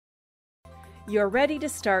You're ready to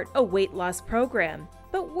start a weight loss program,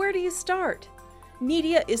 but where do you start?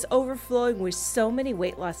 Media is overflowing with so many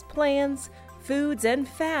weight loss plans, foods, and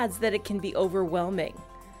fads that it can be overwhelming.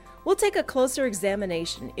 We'll take a closer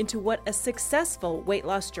examination into what a successful weight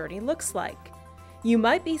loss journey looks like. You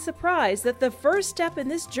might be surprised that the first step in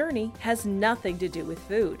this journey has nothing to do with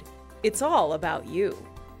food. It's all about you.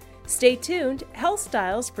 Stay tuned. Health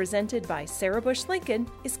Styles, presented by Sarah Bush Lincoln,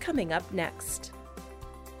 is coming up next.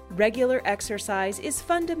 Regular exercise is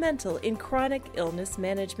fundamental in chronic illness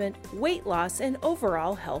management, weight loss, and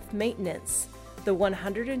overall health maintenance. The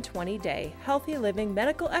 120-day Healthy Living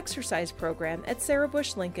Medical Exercise Program at Sarah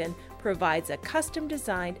Bush Lincoln provides a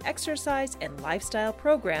custom-designed exercise and lifestyle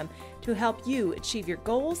program to help you achieve your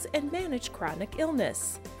goals and manage chronic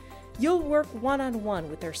illness. You'll work one-on-one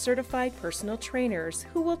with our certified personal trainers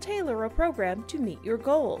who will tailor a program to meet your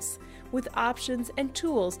goals, with options and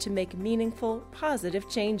tools to make meaningful, positive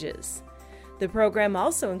changes. The program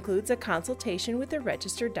also includes a consultation with a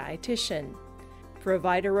registered dietitian.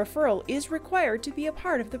 Provider referral is required to be a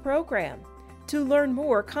part of the program. To learn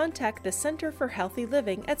more, contact the Center for Healthy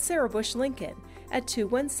Living at Sarah Bush Lincoln at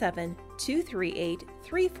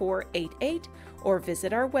 217-238-3488 or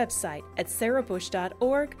visit our website at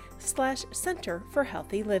sarahbush.org/Center for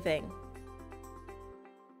Healthy Living.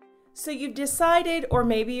 So you've decided, or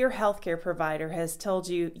maybe your healthcare provider has told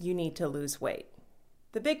you you need to lose weight.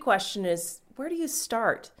 The big question is, where do you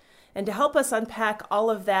start? And to help us unpack all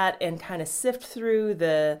of that and kind of sift through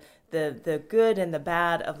the good and the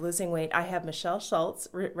bad of losing weight, I have Michelle Schultz,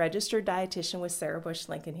 registered dietitian with Sarah Bush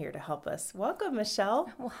Lincoln, here to help us. Welcome, Michelle.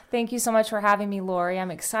 Well, thank you so much for having me, Lori.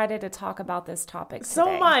 I'm excited to talk about this topic today. So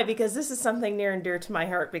am I, because this is something near and dear to my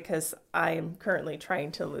heart, because I am currently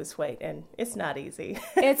trying to lose weight, and it's not easy.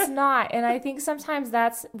 It's not, and I think sometimes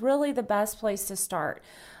that's really the best place to start.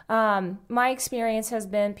 My experience has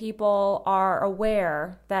been people are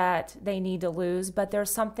aware that they need to lose, but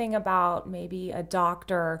there's something about maybe a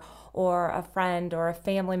doctor or a friend or a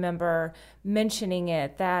family member mentioning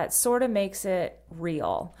it that sort of makes it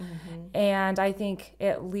real. Mm-hmm. And I think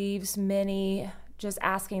it leaves many just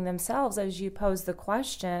asking themselves, as you pose the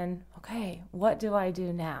question, okay, what do I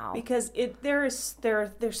do now? Because there's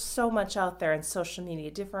so much out there in social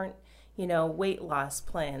media, different weight loss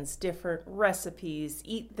plans, different recipes,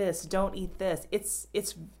 eat this, don't eat this. It's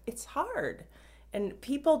hard. And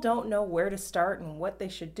people don't know where to start and what they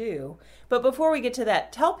should do. But before we get to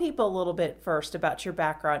that, tell people a little bit first about your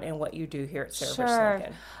background and what you do here at Sarah Bush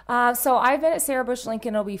Lincoln. So I've been at Sarah Bush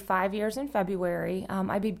Lincoln. It'll be 5 years in February.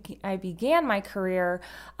 I began my career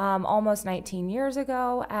almost 19 years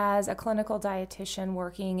ago as a clinical dietitian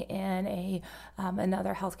working in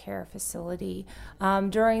another healthcare facility.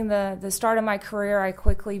 During the start of my career, I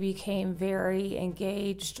quickly became very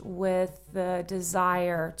engaged with the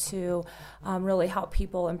desire to really help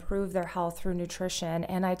people improve their health through nutrition.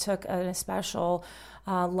 And I took a special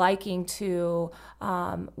liking to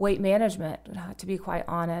weight management, to be quite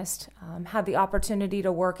honest. Had the opportunity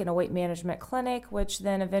to work in a weight management clinic, which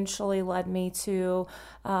then eventually led me to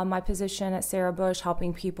my position at Sarah Bush,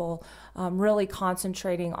 helping people really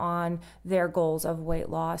concentrating on their goals of weight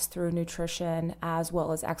loss through nutrition as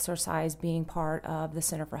well as exercise, being part of the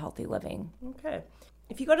Center for Healthy Living. Okay.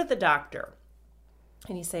 If you go to the doctor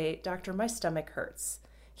and you say, "Doctor, my stomach hurts,"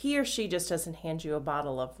 he or she just doesn't hand you a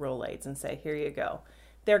bottle of Rolaids and say, "Here you go."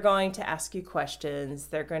 They're going to ask you questions.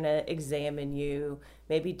 They're going to examine you,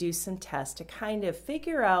 maybe do some tests to kind of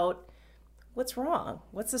figure out what's wrong,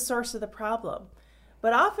 what's the source of the problem.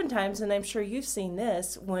 But oftentimes, and I'm sure you've seen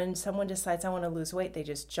this, when someone decides I want to lose weight, they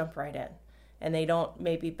just jump right in. And they don't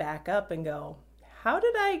maybe back up and go, how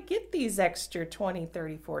did I get these extra 20,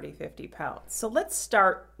 30, 40, 50 pounds? So let's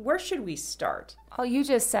start. Where should we start? Oh, you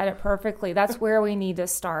just said it perfectly. That's where we need to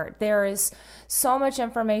start. There is so much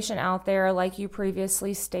information out there, like you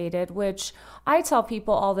previously stated, which I tell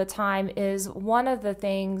people all the time is one of the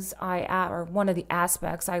things or one of the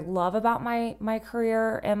aspects I love about my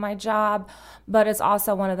career and my job, but it's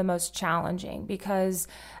also one of the most challenging because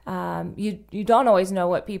you don't always know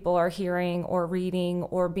what people are hearing or reading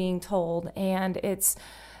or being told. And it's,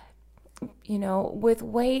 with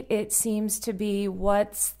weight, it seems to be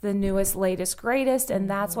what's the newest, latest, greatest, and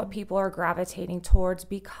that's what people are gravitating towards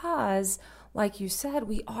because, like you said,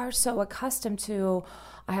 we are so accustomed to,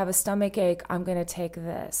 I have a stomach ache, I'm going to take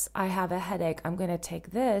this. I have a headache, I'm going to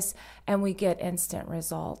take this, and we get instant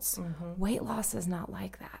results. Mm-hmm. Weight loss is not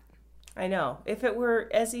like that. I know. If it were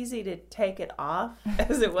as easy to take it off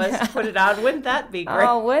as it was to put it on, wouldn't that be great?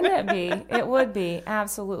 Oh, wouldn't it be? It would be,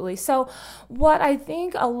 absolutely. So what I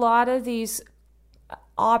think a lot of these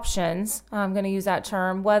options, I'm going to use that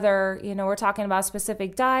term, whether, we're talking about a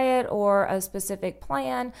specific diet or a specific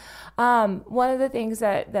plan. One of the things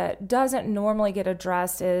that doesn't normally get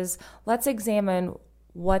addressed is let's examine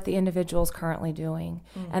what the individual is currently doing.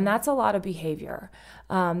 And that's a lot of behavior.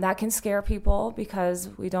 That can scare people because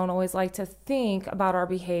we don't always like to think about our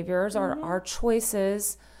behaviors or our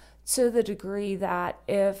choices to the degree that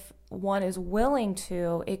if one is willing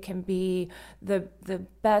to, it can be the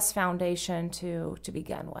best foundation to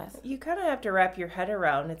begin with. You kind of have to wrap your head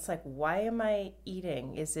around. It's like, why am I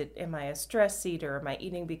eating? Am I a stress eater? Am I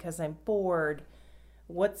eating because I'm bored?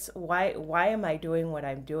 Why am I doing what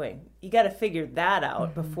I'm doing? You got to figure that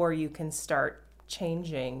out before you can start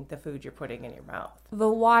changing the food you're putting in your mouth. The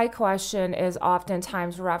why question is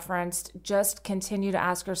oftentimes referenced. Just continue to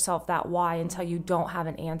ask yourself that why until you don't have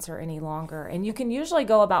an answer any longer. And you can usually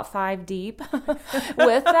go about 5 deep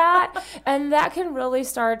with that. And that can really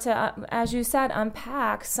start to, as you said,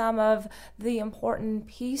 unpack some of the important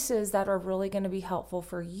pieces that are really going to be helpful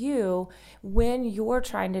for you when you're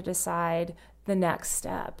trying to decide the next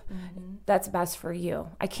step that's best for you.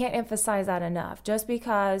 I can't emphasize that enough. Just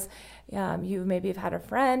because you maybe have had a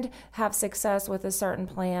friend have success with a certain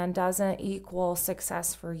plan doesn't equal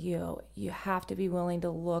success for you. You have to be willing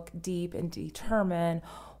to look deep and determine,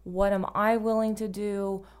 what am I willing to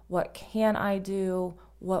do? What can I do?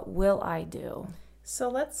 What will I do? So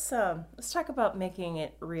let's talk about making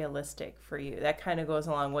it realistic for you. That kind of goes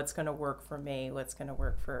along what's going to work for me, what's going to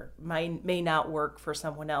work for may not work for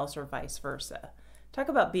someone else, or vice versa. Talk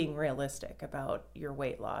about being realistic about your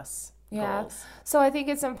weight loss goals. So I think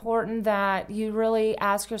it's important that you really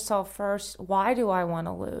ask yourself first, why do I want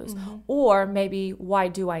to lose? Or maybe, why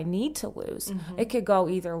do I need to lose? It could go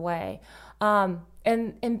either way.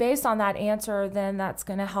 And based on that answer, then that's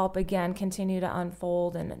going to help, again, continue to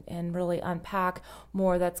unfold and really unpack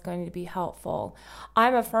more that's going to be helpful.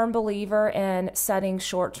 I'm a firm believer in setting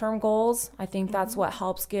short-term goals. I think that's what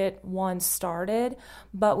helps get one started,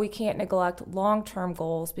 but we can't neglect long-term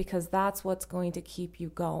goals because that's what's going to keep you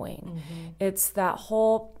going. It's that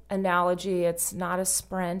whole analogy. It's not a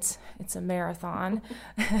sprint, it's a marathon.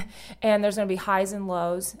 And there's going to be highs and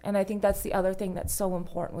lows. And I think that's the other thing that's so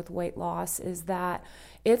important with weight loss, is that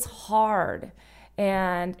it's hard.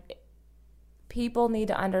 And people need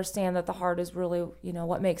to understand that the hard is really,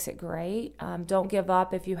 what makes it great. Don't give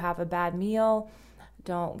up if you have a bad meal.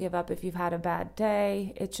 Don't give up if you've had a bad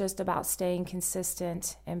day. It's just about staying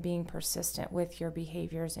consistent and being persistent with your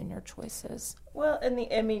behaviors and your choices. Well,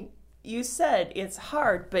 you said it's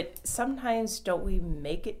hard, but sometimes don't we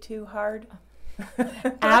make it too hard?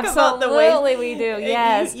 Absolutely, we do.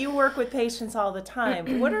 Yes. You work with patients all the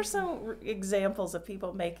time. What are some examples of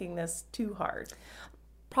people making this too hard?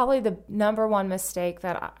 Probably the number one mistake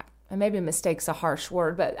and maybe mistake's a harsh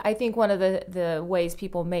word, but I think one of the ways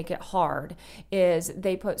people make it hard is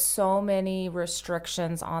they put so many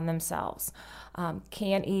restrictions on themselves.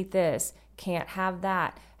 Can't eat this, can't have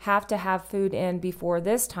that, have to have food in before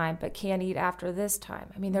this time, but can't eat after this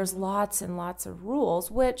time. There's lots and lots of rules,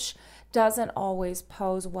 which doesn't always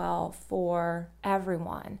pose well for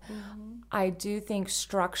everyone. I do think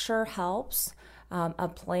structure helps. A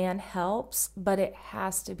plan helps, but it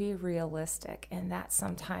has to be realistic. And that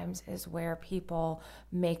sometimes is where people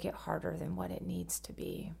make it harder than what it needs to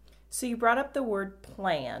be. So you brought up the word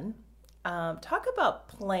plan. Talk about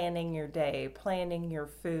planning your day, planning your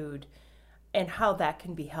food, and how that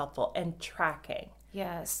can be helpful, and tracking.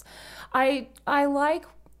 Yes. I like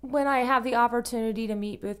when I have the opportunity to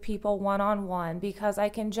meet with people one-on-one, because I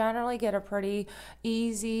can generally get a pretty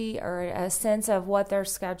easy or a sense of what their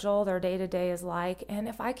schedule, their day-to-day is like. And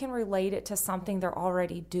if I can relate it to something they're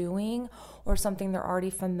already doing or something they're already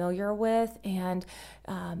familiar with, and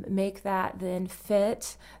make that then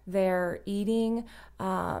fit their eating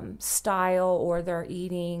style or their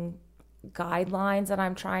eating guidelines that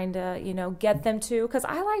I'm trying to, get them to, because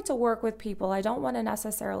I like to work with people. I don't want to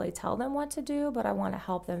necessarily tell them what to do, but I want to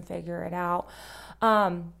help them figure it out.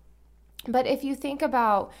 But if you think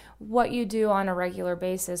about what you do on a regular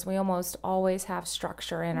basis, we almost always have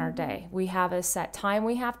structure in our day. We have a set time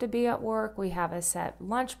we have to be at work. We have a set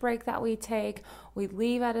lunch break that we take. We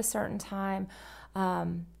leave at a certain time.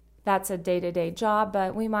 That's a day-to-day job,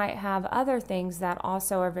 but we might have other things that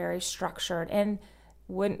also are very structured. And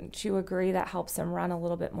wouldn't you agree that helps them run a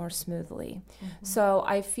little bit more smoothly? So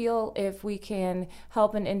I feel if we can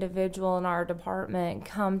help an individual in our department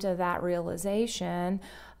come to that realization,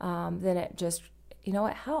 then it just,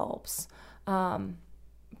 it helps.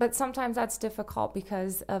 But sometimes that's difficult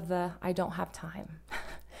because of I don't have time.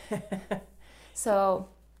 So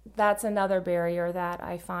that's another barrier that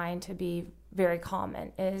I find to be very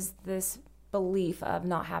common, is this belief of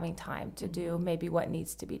not having time to do maybe what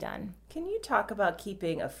needs to be done. Can you talk about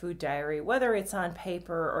keeping a food diary, whether it's on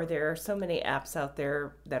paper or there are so many apps out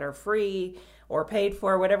there that are free or paid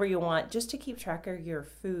for, whatever you want, just to keep track of your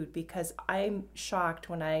food? Because I'm shocked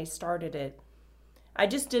when I started it. I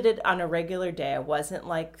just did it on a regular day. I wasn't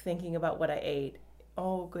like thinking about what I ate.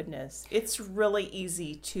 Oh, goodness. It's really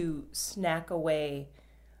easy to snack away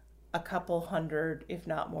a couple hundred, if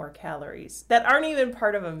not more, calories that aren't even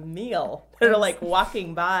part of a meal, that are like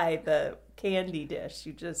walking by the candy dish.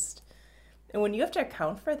 And when you have to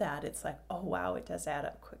account for that, it's like, oh, wow, it does add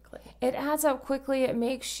up quickly. It adds up quickly. It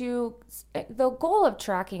makes you, the goal of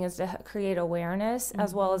tracking is to create awareness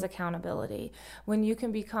as well as accountability. When you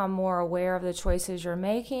can become more aware of the choices you're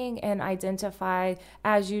making and identify,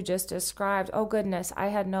 as you just described, oh, goodness, I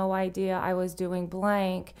had no idea I was doing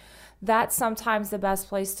blank. That's sometimes the best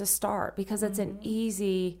place to start because it's an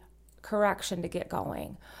easy correction to get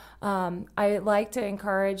going. I like to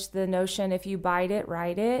encourage the notion, if you bite it,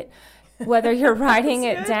 write it. Whether you're writing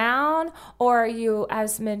it down or you,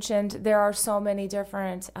 as mentioned, there are so many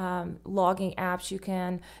different logging apps you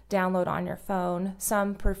can download on your phone.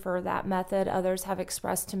 Some prefer that method. Others have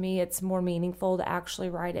expressed to me it's more meaningful to actually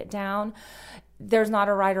write it down. There's not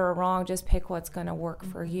a right or a wrong. Just pick what's going to work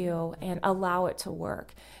for you and allow it to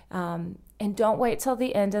work. And don't wait till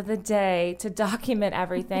the end of the day to document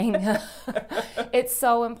everything. It's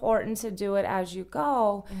so important to do it as you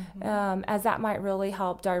go, as that might really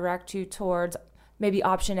help direct you towards maybe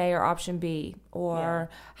option A or option B, or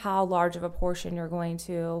how large of a portion you're going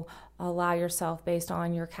to allow yourself based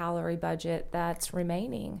on your calorie budget that's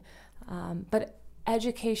remaining. But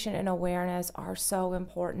education and awareness are so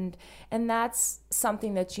important, and that's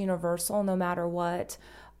something that's universal no matter what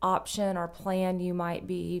option or plan you might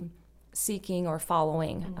be seeking or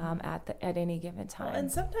following at any given time. Well,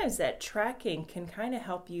 and sometimes that tracking can kind of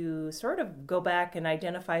help you sort of go back and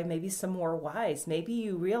identify maybe some more whys. Maybe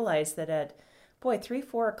you realize that at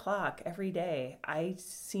 3-4 o'clock every day I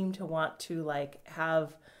seem to want to like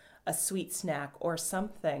have a sweet snack or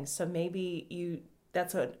something. So maybe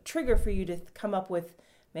that's a trigger for you to come up with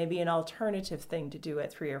maybe an alternative thing to do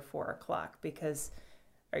at 3 or 4 o'clock, because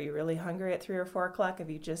are you really hungry at 3 or 4 o'clock if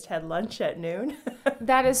you just had lunch at noon?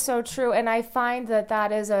 That is so true. And I find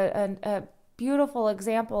that is a beautiful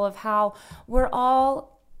example of how we're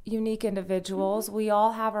all unique individuals. We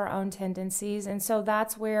all have our own tendencies. And so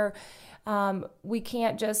that's where we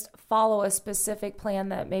can't just follow a specific plan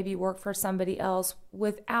that maybe worked for somebody else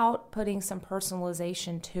without putting some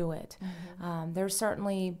personalization to it. There's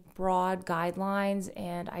certainly broad guidelines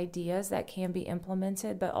and ideas that can be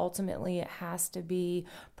implemented, but ultimately it has to be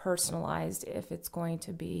personalized if it's going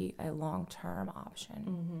to be a long-term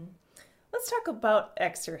option. Let's talk about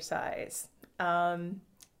exercise.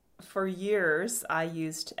 For years, I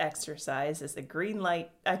used exercise as a green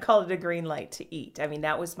light. I call it a green light to eat. I mean,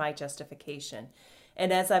 that was my justification.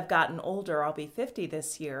 And as I've gotten older, I'll be 50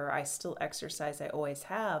 this year, I still exercise. I always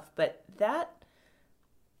have. But that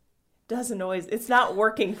it's not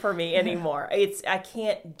working for me anymore. I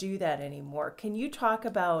can't do that anymore. Can you talk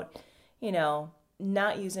about,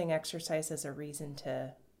 not using exercise as a reason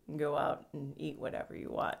to go out and eat whatever you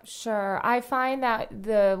want? Sure. I find that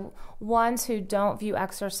the ones who don't view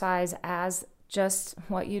exercise as just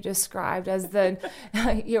what you described as the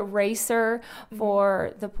eraser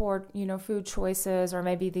for the poor, food choices or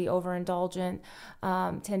maybe the overindulgent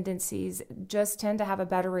tendencies, just tend to have a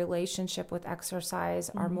better relationship with exercise,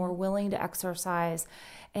 are more willing to exercise.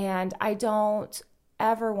 And I don't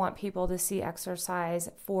ever want people to see exercise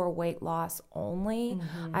for weight loss only.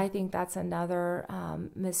 I think that's another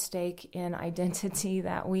mistake in identity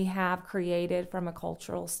that we have created from a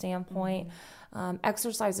cultural standpoint.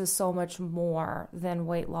 Exercise is so much more than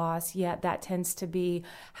weight loss, yet that tends to be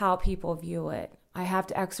how people view it. I have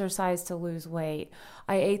to exercise to lose weight.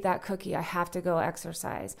 I ate that cookie. I have to go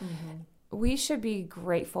exercise. We should be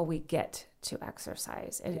grateful we get to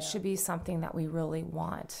exercise. It should be something that we really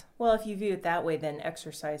want. Well, if you view it that way, then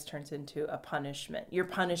exercise turns into a punishment. You're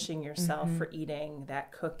punishing yourself for eating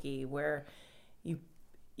that cookie, where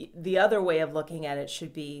the other way of looking at it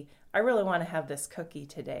should be, I really want to have this cookie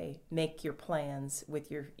today. Make your plans with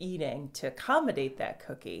your eating to accommodate that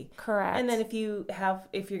cookie. Correct. And then if you're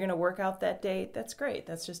going to work out that day, that's great.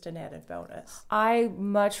 That's just an added bonus. I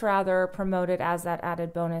much rather promote it as that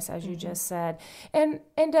added bonus, as you just said. And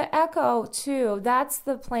to echo too, that's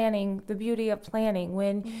the beauty of planning,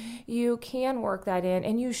 when you can work that in,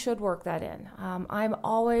 and you should work that in. I'm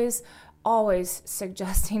always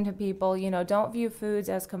suggesting to people, don't view foods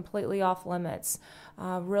as completely off limits.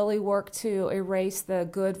 Really work to erase the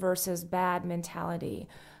good versus bad mentality.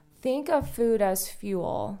 Think of food as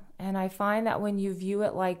fuel And I find that when you view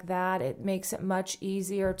it like that, it makes it much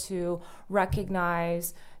easier to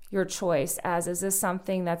recognize your choice as, is this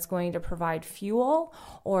something that's going to provide fuel,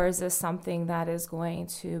 or is this something that is going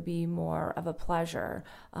to be more of a pleasure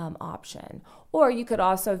option? Or you could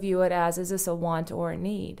also view it as, is this a want or a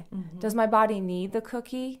need? Mm-hmm. Does my body need the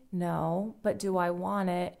cookie? No. But do I want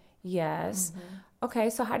it? Yes. Mm-hmm. Okay,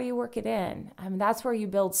 so how do you work it in? I mean, that's where you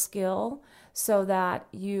build skill so that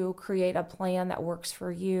you create a plan that works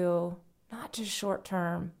for you, not just short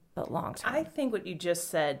term, but long term. I think what you just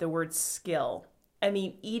said, the word skill, I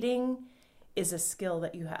mean, eating is a skill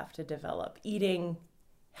that you have to develop. Eating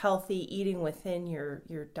healthy, eating within your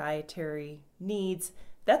dietary needs,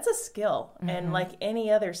 that's a skill. Mm-hmm. And like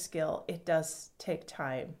any other skill, it does take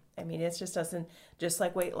time. I mean, it just doesn't, just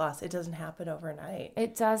like weight loss, it doesn't happen overnight.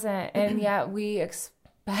 It doesn't. And yet we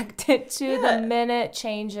expect it to the minute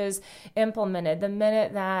change is implemented, the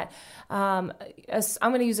minute that I'm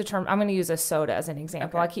going to use a term, I'm going to use a soda as an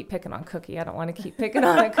example. Okay. I keep picking on cookie. I don't want to keep picking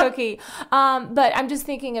on a cookie. But I'm just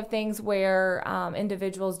thinking of things where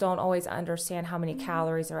individuals don't always understand how many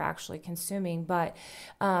calories they're actually consuming. But,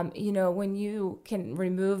 when you can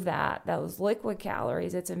remove those liquid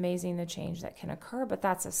calories, it's amazing the change that can occur. But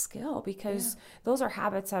that's a skill because those are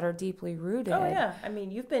habits that are deeply rooted. Oh, yeah. I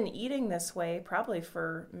mean, you've been eating this way probably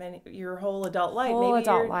for your whole adult life.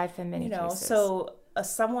 Life in many cases. So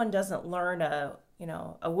someone doesn't learn a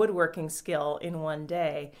woodworking skill in one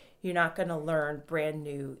day. You're not going to learn brand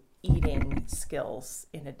new eating skills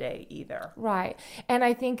in a day either. Right. And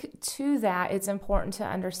I think to that, it's important to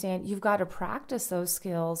understand you've got to practice those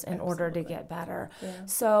skills in order to get better. Yeah.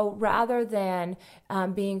 So rather than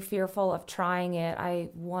being fearful of trying it, I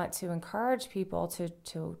want to encourage people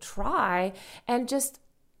to try and just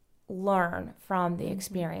learn from the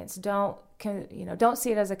experience. Don't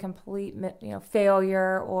see it as a complete,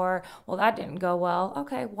 failure or, well, that didn't go well.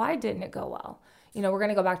 Okay, why didn't it go well? We're going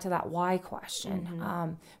to go back to that why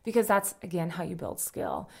question, because that's, again, how you build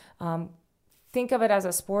skill. Think of it as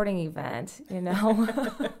a sporting event.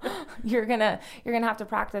 You're gonna have to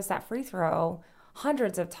practice that free throw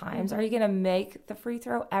hundreds of times. Are you going to make the free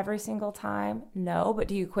throw every single time? No. But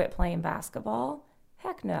do you quit playing basketball?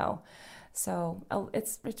 Heck no. So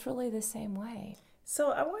it's really the same way.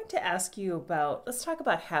 So I wanted to ask you let's talk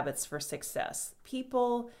about habits for success.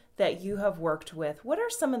 People that you have worked with, what are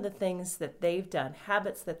some of the things that they've done,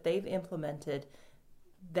 habits that they've implemented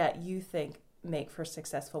that you think make for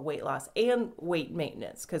successful weight loss and weight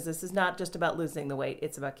maintenance? Because this is not just about losing the weight,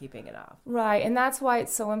 it's about keeping it off. Right, and that's why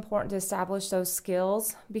it's so important to establish those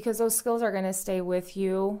skills, because those skills are going to stay with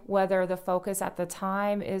you, whether the focus at the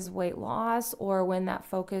time is weight loss or when that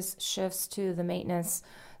focus shifts to the maintenance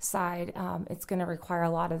side, it's going to require a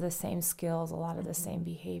lot of the same skills, a lot of the same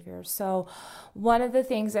behaviors. So one of the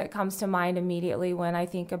things that comes to mind immediately when I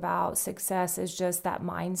think about success is just that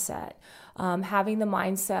mindset. Having the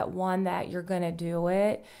mindset, one, that you're going to do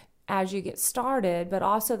it as you get started, but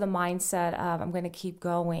also the mindset of I'm going to keep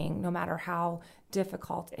going no matter how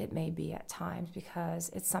difficult it may be at times, because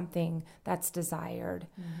it's something that's desired.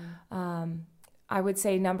 I would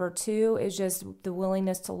say number 2 is just the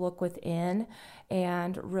willingness to look within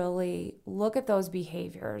and really look at those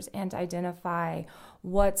behaviors and identify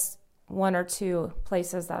what's 1 or 2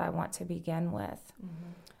 places that I want to begin with.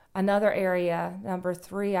 Another area, number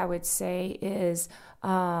 3, I would say is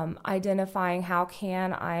identifying how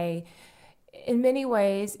can I, in many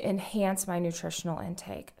ways, enhance my nutritional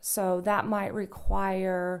intake. So that might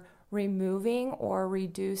require removing or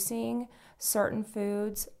reducing certain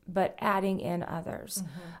foods, but adding in others.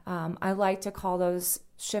 I like to call those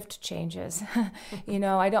shift changes.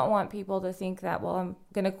 I don't want people to think that, well, I'm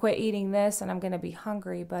going to quit eating this and I'm going to be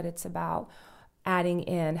hungry, but it's about adding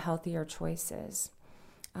in healthier choices.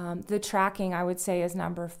 The tracking, I would say, is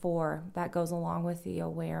number 4. That goes along with the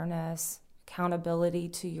awareness, accountability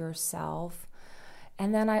to yourself.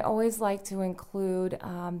 And then I always like to include,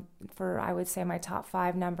 I would say my top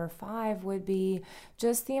 5, number 5 would be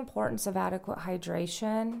just the importance of adequate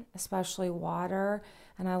hydration, especially water.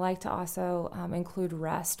 And I like to also include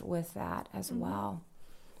rest with that as well.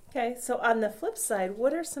 Okay, so on the flip side,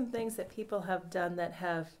 what are some things that people have done that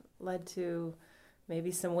have led to maybe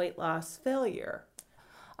some weight loss failure?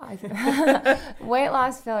 Weight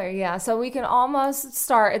loss failure, yeah. So we can almost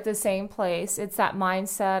start at the same place. It's that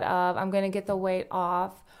mindset of I'm going to get the weight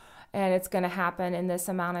off and it's going to happen in this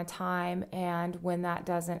amount of time. And when that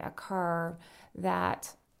doesn't occur,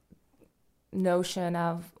 that notion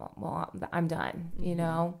of, well, I'm done,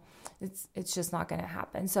 it's just not going to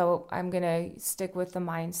happen. So I'm going to stick with the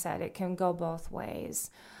mindset. It can go both ways.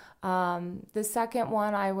 The second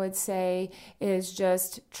one I would say is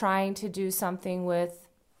just trying to do something with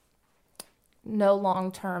no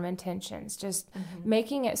long-term intentions, just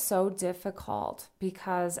making it so difficult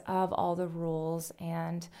because of all the rules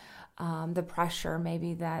and the pressure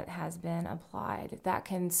maybe that has been applied. That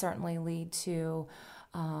can certainly lead to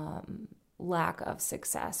lack of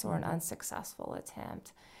success or an unsuccessful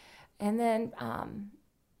attempt. And then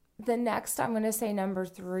the next, I'm going to say number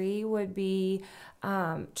 3 would be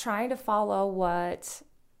trying to follow what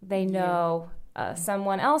they know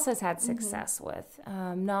someone else has had success with,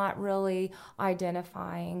 not really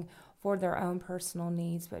identifying for their own personal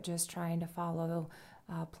needs, but just trying to follow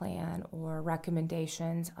a plan or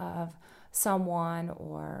recommendations of someone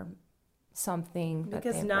or something that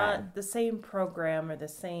because they've not read. the same program or the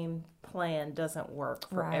same plan doesn't work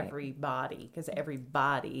for Right. everybody, because every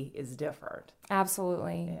body is different.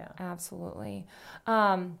 Absolutely. Yeah. Absolutely.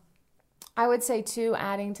 I would say too,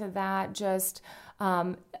 adding to that, just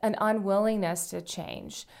an unwillingness to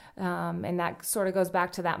change. And that sort of goes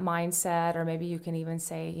back to that mindset, or maybe you can even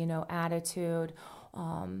say, attitude.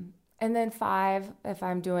 And then 5, if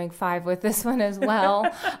I'm doing 5 with this one as well,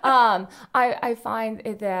 I find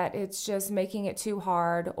that it's just making it too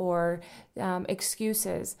hard, or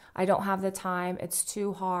excuses. I don't have the time. It's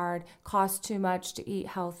too hard. Costs too much to eat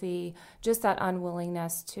healthy. Just that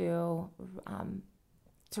unwillingness to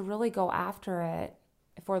really go after it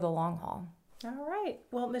for the long haul. All right.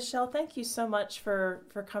 Well, Michelle, thank you so much for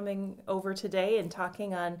coming over today and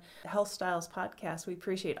talking on Health Styles Podcast. We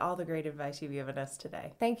appreciate all the great advice you've given us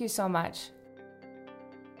today. Thank you so much.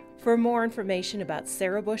 For more information about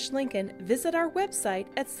Sarah Bush Lincoln, visit our website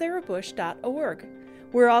at sarahbush.org.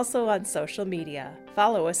 We're also on social media.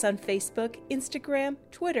 Follow us on Facebook, Instagram,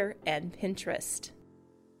 Twitter, and Pinterest.